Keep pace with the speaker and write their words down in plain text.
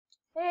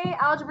Hey,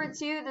 Algebra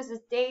 2, this is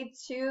day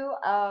 2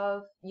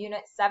 of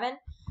Unit 7.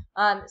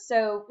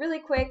 So really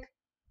quick,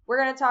 we're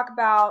going to talk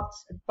about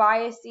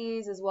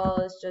biases as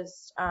well as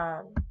just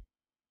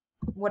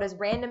what does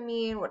random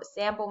mean, what does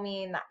sample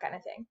mean, that kind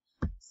of thing.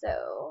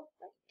 So,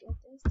 let's get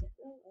this to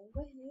go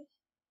away.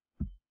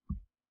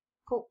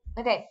 Cool.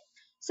 Okay,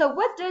 so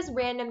what does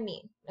random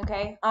mean?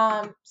 Okay,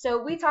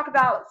 so we talk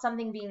about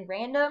something being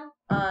random.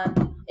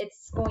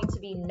 It's going to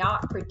be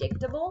not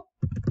predictable.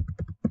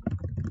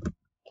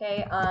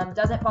 Okay,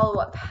 doesn't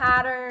follow a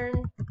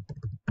pattern,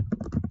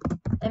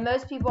 and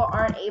most people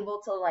aren't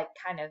able to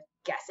kind of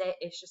guess it.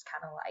 It's just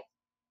kind of like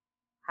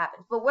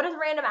happens. But what does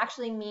random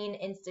actually mean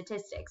in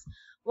statistics?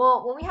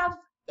 Well, when we have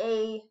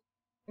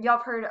y'all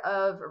have heard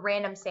of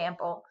random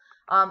sample,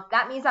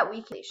 that means that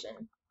we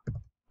calculation.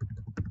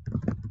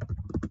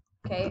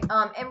 Okay,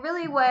 and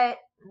really what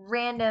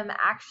random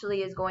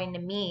actually is going to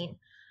mean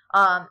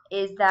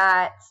is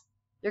that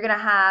you're gonna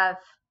have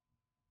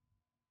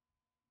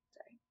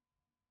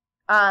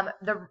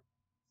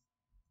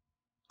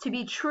to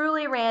be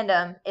truly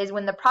random is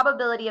when the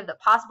probability of the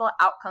possible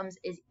outcomes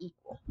is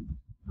equal.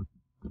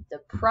 The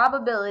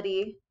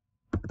probability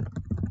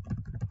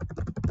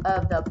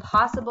of the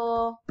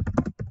possible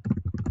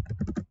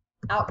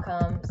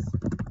outcomes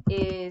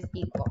is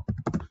equal.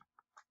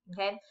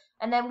 Okay?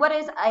 And then what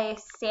is a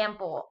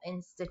sample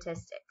in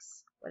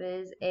statistics? What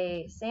is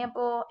a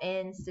sample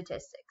in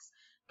statistics?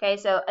 Okay,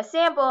 so a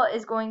sample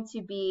is going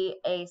to be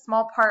a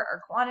small part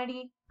or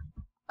quantity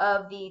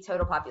of the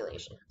total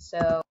population.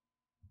 So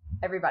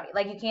everybody,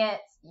 like you can't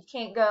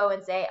go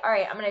and say, all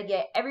right, I'm gonna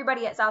get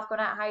everybody at South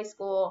Gwinnett High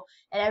School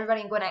and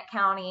everybody in Gwinnett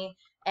County,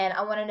 and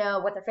I want to know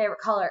what their favorite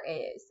color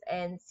is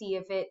and see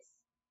if it's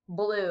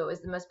blue is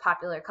the most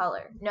popular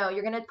color. No,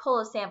 you're gonna pull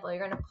a sample.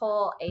 You're gonna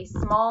pull a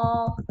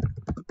small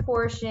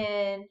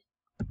portion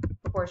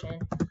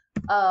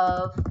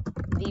of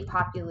the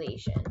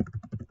population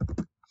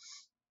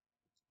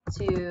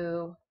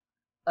to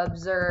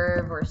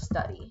observe or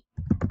study.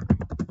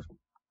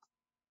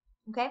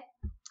 Okay,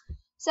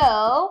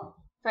 so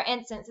for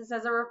instance, it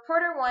says a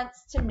reporter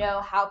wants to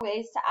know how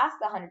ways to ask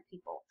 100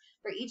 people.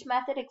 For each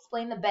method,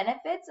 explain the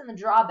benefits and the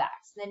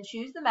drawbacks. Then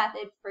choose the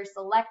method for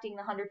selecting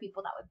the 100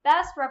 people that would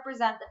best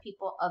represent the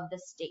people of the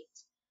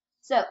state.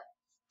 So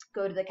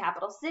go to the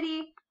capital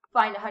city,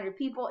 find 100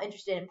 people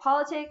interested in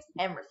politics,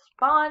 and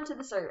respond to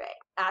the survey.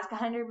 Ask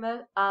 100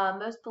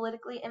 most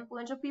politically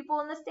influential people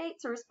in the state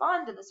to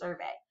respond to the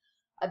survey.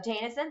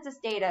 Obtain a census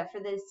data for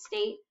the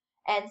state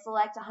and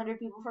select 100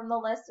 people from the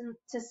list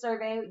to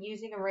survey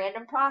using a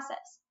random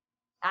process.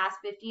 Ask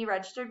 50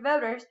 registered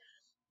voters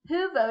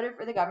who voted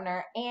for the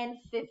governor and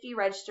 50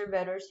 registered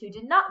voters who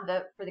did not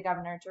vote for the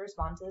governor to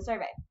respond to the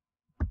survey.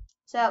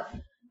 So,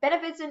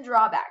 benefits and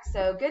drawbacks.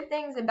 So, good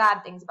things and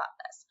bad things about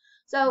this.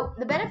 So,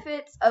 the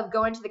benefits of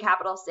going to the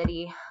capital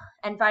city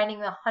and finding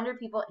the 100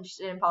 people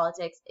interested in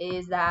politics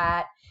is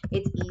that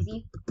it's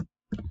easy.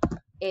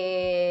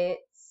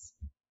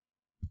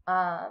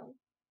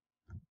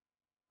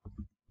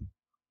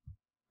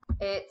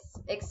 It's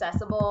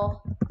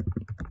accessible.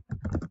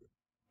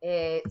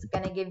 It's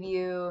going to give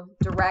you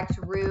direct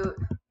route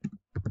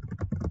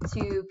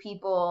to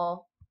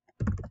people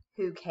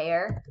who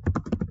care.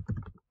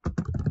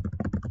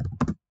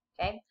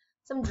 Okay.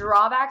 Some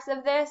drawbacks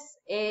of this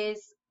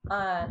is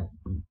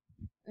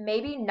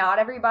maybe not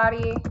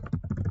everybody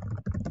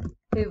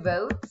who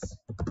votes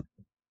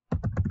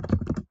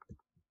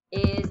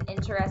is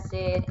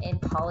interested in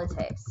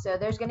politics. So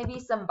there's going to be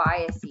some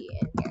bias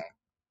in here.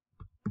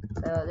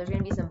 So there's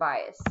going to be some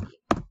bias.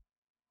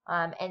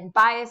 And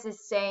bias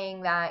is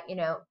saying that,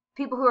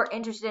 people who are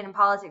interested in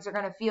politics are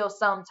going to feel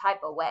some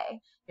type of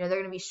way. They're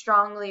going to be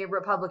strongly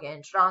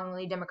Republican,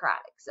 strongly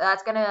Democratic. So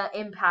that's going to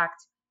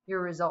impact your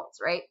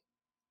results, right?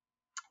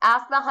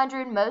 Ask the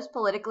 100 most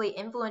politically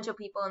influential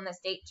people in the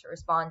state to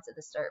respond to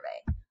the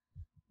survey.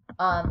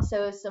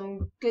 So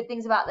some good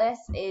things about this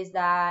is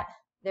that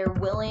they're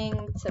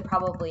willing to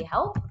probably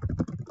help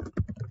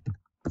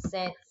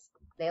since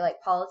they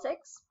like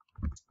politics.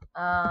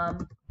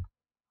 And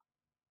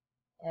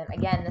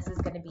again, this is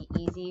going to be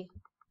easy.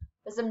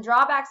 But some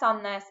drawbacks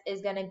on this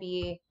is going to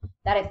be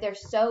that if they're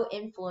so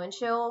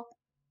influential,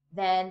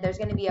 then there's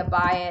going to be a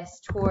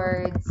bias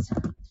towards,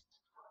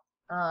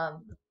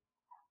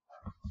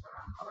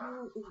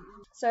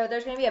 so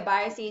there's going to be a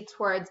bias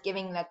towards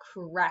giving the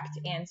correct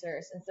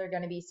answer since they're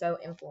going to be so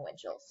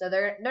influential. So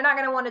they're not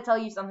going to want to tell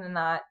you something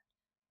that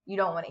you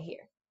don't want to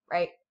hear,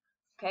 right?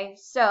 Okay,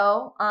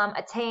 so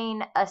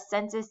attain a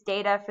census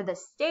data for the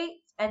state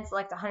and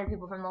select 100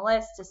 people from the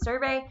list to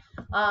survey.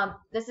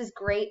 This is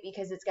great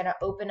because it's going to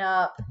open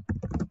up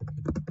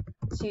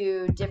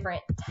to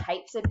different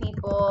types of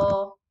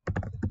people,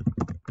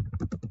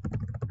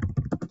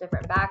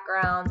 different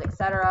backgrounds,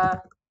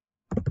 etc.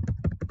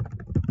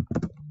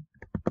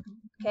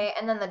 Okay,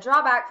 and then the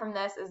drawback from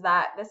this is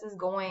that this is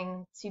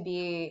going to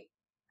be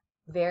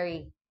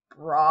very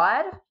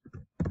broad,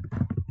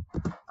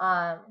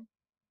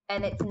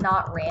 and it's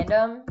not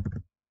random.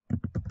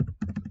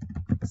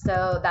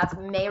 So that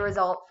may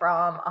result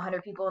from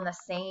 100 people in the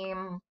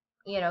same,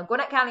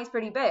 Gwinnett County is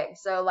pretty big.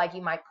 So, like,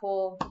 you might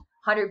pull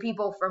 100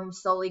 people from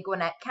solely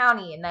Gwinnett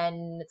County, and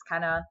then it's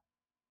kind of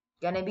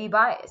going to be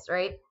biased,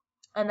 right?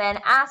 And then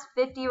ask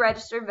 50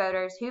 registered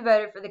voters who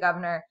voted for the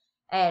governor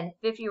and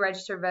 50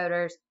 registered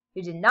voters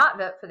who did not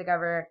vote for the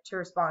governor to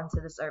respond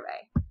to the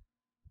survey.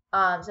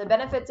 So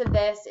benefits of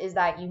this is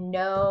that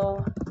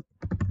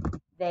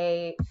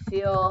they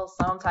feel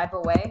some type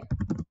of way.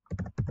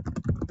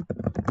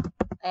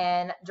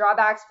 And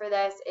drawbacks for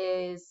this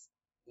is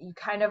you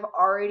kind of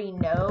already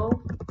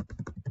know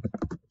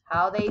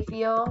how they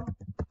feel.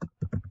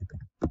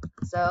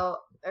 So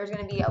there's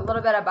going to be a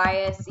little bit of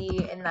bias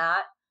in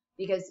that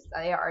because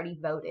they already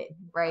voted,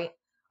 right?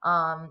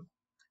 And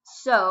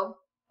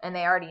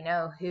they already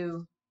know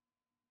who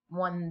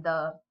won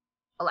the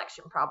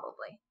election,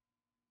 probably.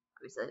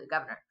 Obviously, the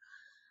governor.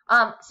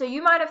 So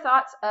you might have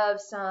thoughts of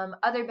some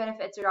other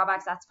benefits or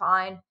drawbacks. That's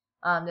fine.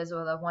 Those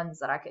are the ones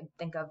that I could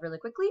think of really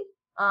quickly.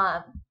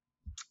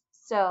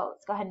 So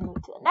let's go ahead and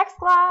move to the next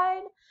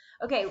slide.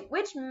 Okay,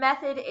 which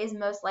method is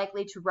most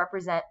likely to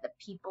represent the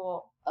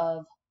people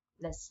of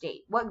the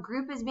state? What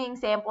group is being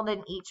sampled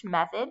in each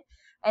method?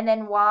 And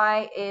then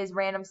why is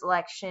random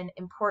selection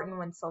important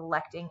when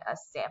selecting a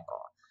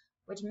sample?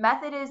 Which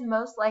method is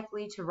most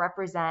likely to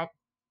represent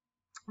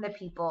the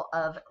people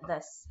of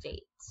the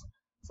state?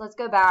 So let's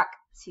go back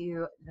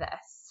to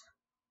this.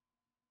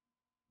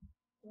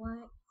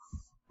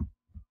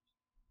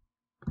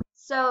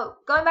 So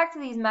going back to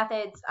these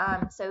methods,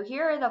 so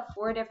here are the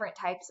 4 different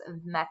types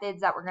of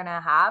methods that we're going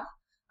to have.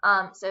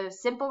 So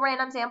simple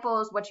random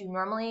sample is what you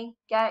normally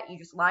get. You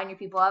just line your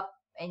people up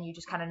and you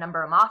just kind of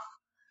number them off.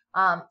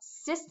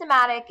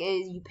 Systematic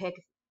is you pick,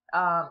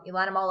 you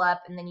line them all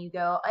up and then you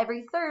go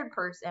every 3rd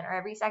person or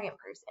every 2nd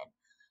person.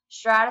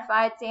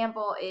 Stratified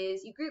sample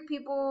is you group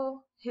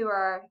people who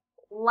are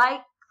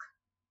alike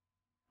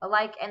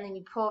and then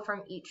you pull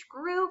from each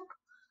group.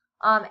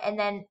 And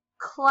then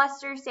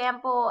cluster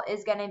sample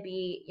is going to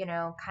be,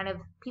 kind of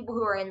people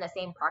who are in the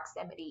same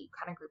proximity,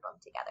 kind of group them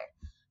together.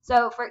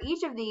 So for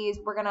each of these,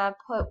 we're going to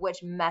put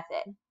which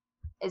method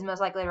is most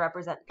likely to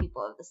represent the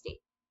people of the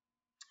state.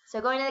 So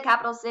going to the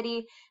capital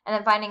city and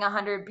then finding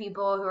 100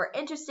 people who are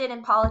interested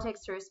in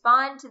politics to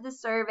respond to the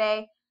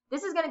survey.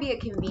 This is going to be a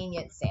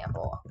convenience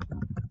sample.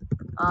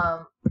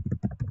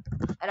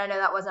 And I know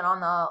that wasn't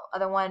on the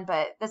other one,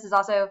 but this is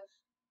also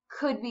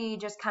could be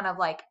just kind of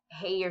like,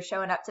 hey, you're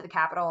showing up to the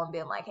Capitol and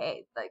being like,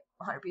 hey, like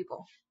 100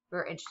 people who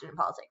are interested in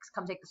politics,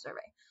 come take the survey.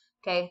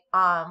 Okay.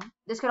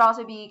 This could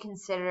also be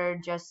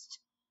considered just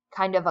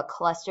kind of a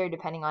cluster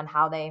depending on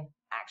how they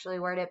actually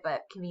word it,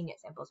 but convenient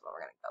sample is what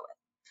we're going to go with.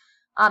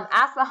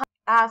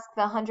 Ask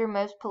the 100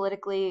 most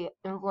politically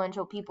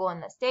influential people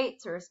in the state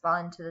to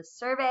respond to the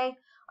survey.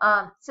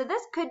 So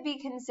this could be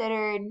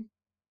considered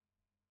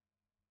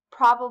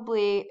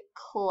probably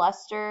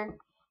cluster,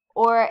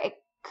 or it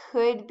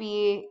could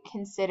be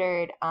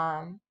considered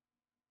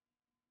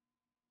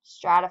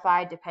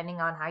stratified depending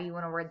on how you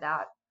want to word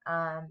that.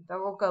 But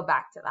we'll go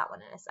back to that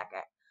one in a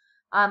second.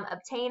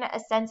 Obtain a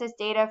census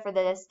data for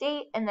the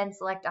state and then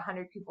select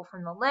 100 people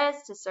from the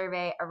list to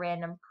survey a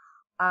random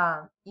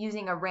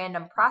using a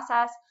random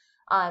process.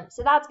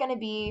 So that's going to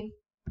be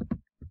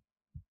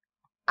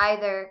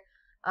either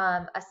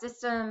a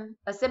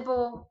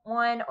simple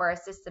one or a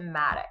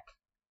systematic.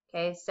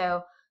 Okay,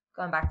 so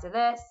going back to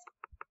this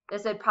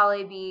would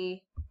probably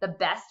be the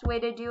best way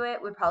to do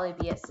it, would probably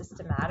be a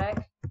systematic.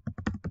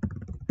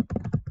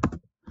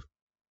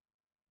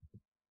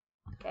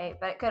 Okay,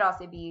 but it could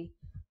also be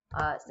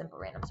a simple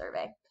random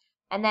survey.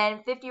 And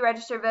then 50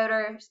 registered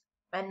voters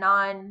and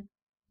non-people,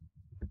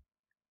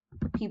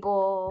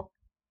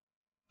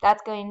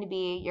 that's going to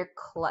be your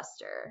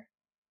cluster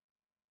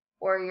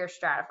or your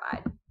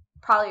stratified.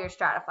 Probably your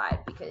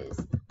stratified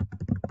because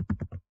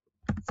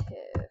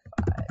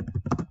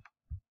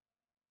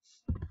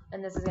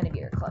and this is going to be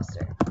your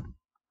cluster.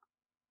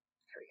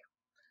 Here we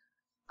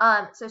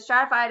go. So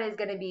stratified is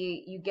going to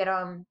be you get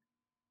them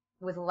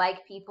with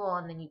like people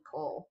and then you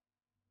pull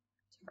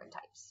different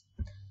types.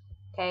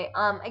 Okay.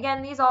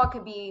 Again, these all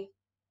could be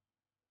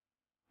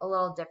a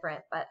little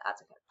different, but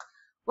that's okay.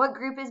 What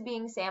group is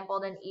being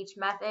sampled in each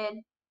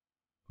method?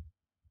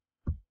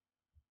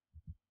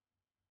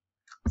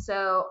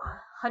 So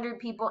 100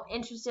 people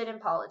interested in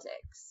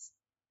politics.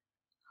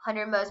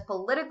 100 most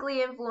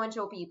politically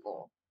influential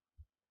people.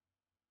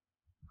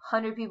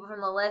 100 people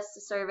from the list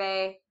to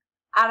survey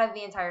out of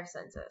the entire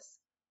census.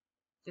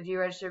 50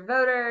 registered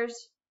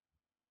voters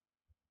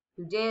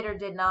who did or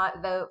did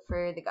not vote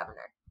for the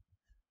governor.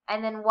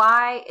 And then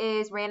why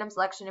is random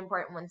selection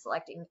important when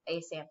selecting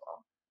a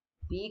sample?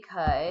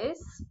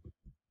 Because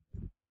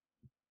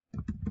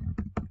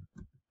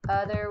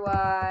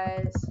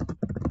otherwise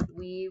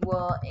we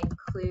will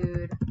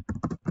include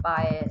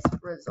biased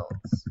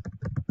results.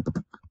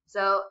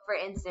 So for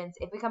instance,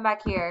 if we come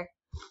back here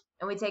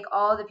and we take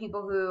all the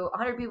people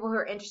 100 people who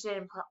are interested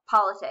in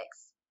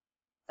politics,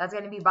 that's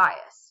going to be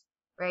biased,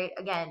 right?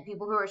 Again,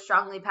 people who are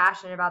strongly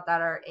passionate about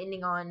that are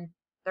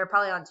they're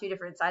probably on 2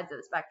 different sides of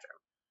the spectrum,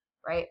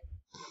 right?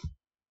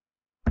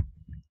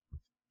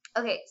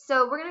 Okay,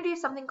 so we're going to do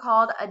something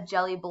called a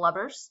jelly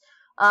blubbers.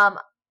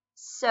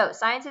 So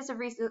scientists have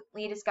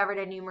recently discovered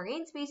a new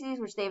marine species,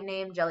 which they've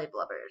named jelly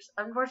blubbers.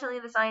 Unfortunately,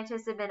 the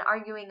scientists have been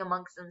arguing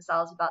amongst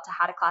themselves about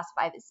how to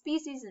classify the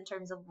species in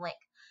terms of length.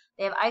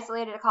 They have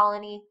isolated a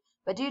colony,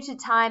 but due to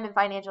time and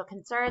financial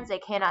concerns, they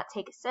cannot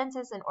take a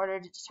census in order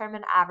to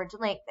determine average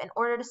length. In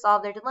order to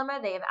solve their dilemma,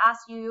 they have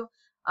asked you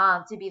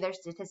to be their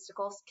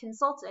statistical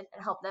consultant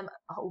and help them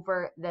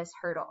over this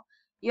hurdle.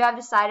 You have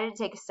decided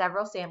to take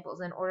several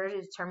samples in order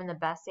to determine the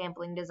best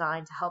sampling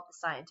design to help the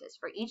scientists.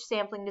 For each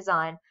sampling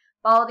design,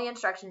 follow the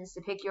instructions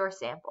to pick your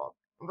sample.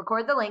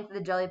 Record the length of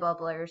the jelly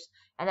bubblers,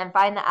 and then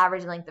find the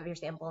average length of your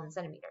sample in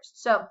centimeters.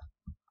 So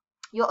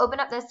you'll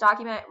open up this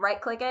document,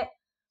 right-click it,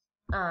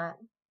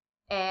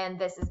 and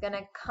this is going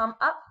to come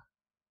up.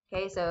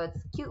 Okay, so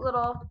it's cute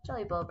little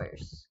jelly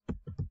bubblers.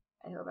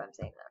 I hope I'm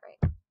saying that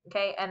right.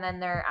 Okay, and then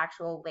their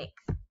actual length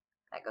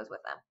that goes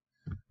with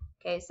them.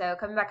 Okay, so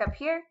coming back up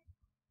here,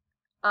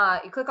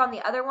 you click on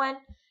the other one,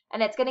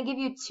 and it's going to give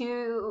you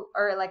two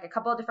or like a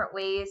couple of different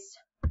ways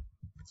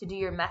to do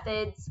your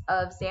methods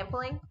of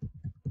sampling.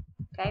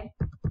 Okay,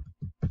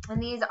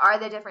 and these are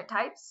the different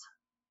types.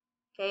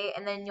 Okay,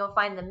 and then you'll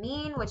find the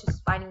mean, which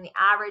is finding the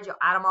average. You'll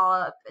add them all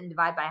up and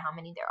divide by how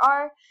many there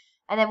are.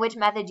 And then which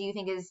method do you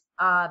think is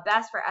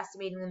best for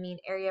estimating the mean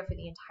area for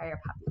the entire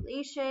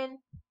population?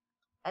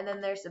 And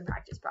then there's some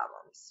practice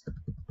problems.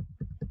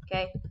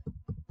 Okay,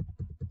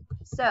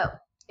 so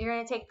you're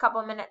going to take a couple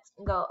of minutes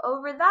and go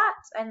over that,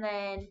 and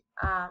then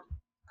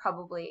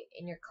probably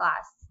in your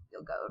class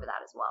you'll go over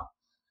that as well.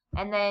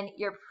 And then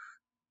your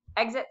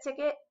exit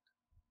ticket,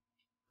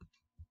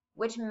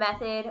 which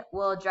method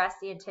will address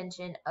the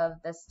intention of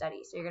the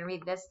study. So you're going to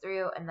read this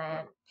through and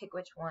then pick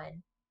which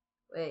one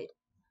would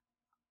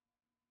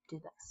do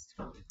best.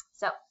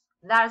 So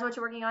that is what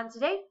you're working on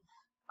today.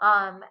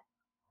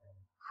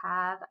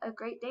 Have a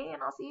great day,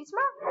 and I'll see you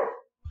tomorrow.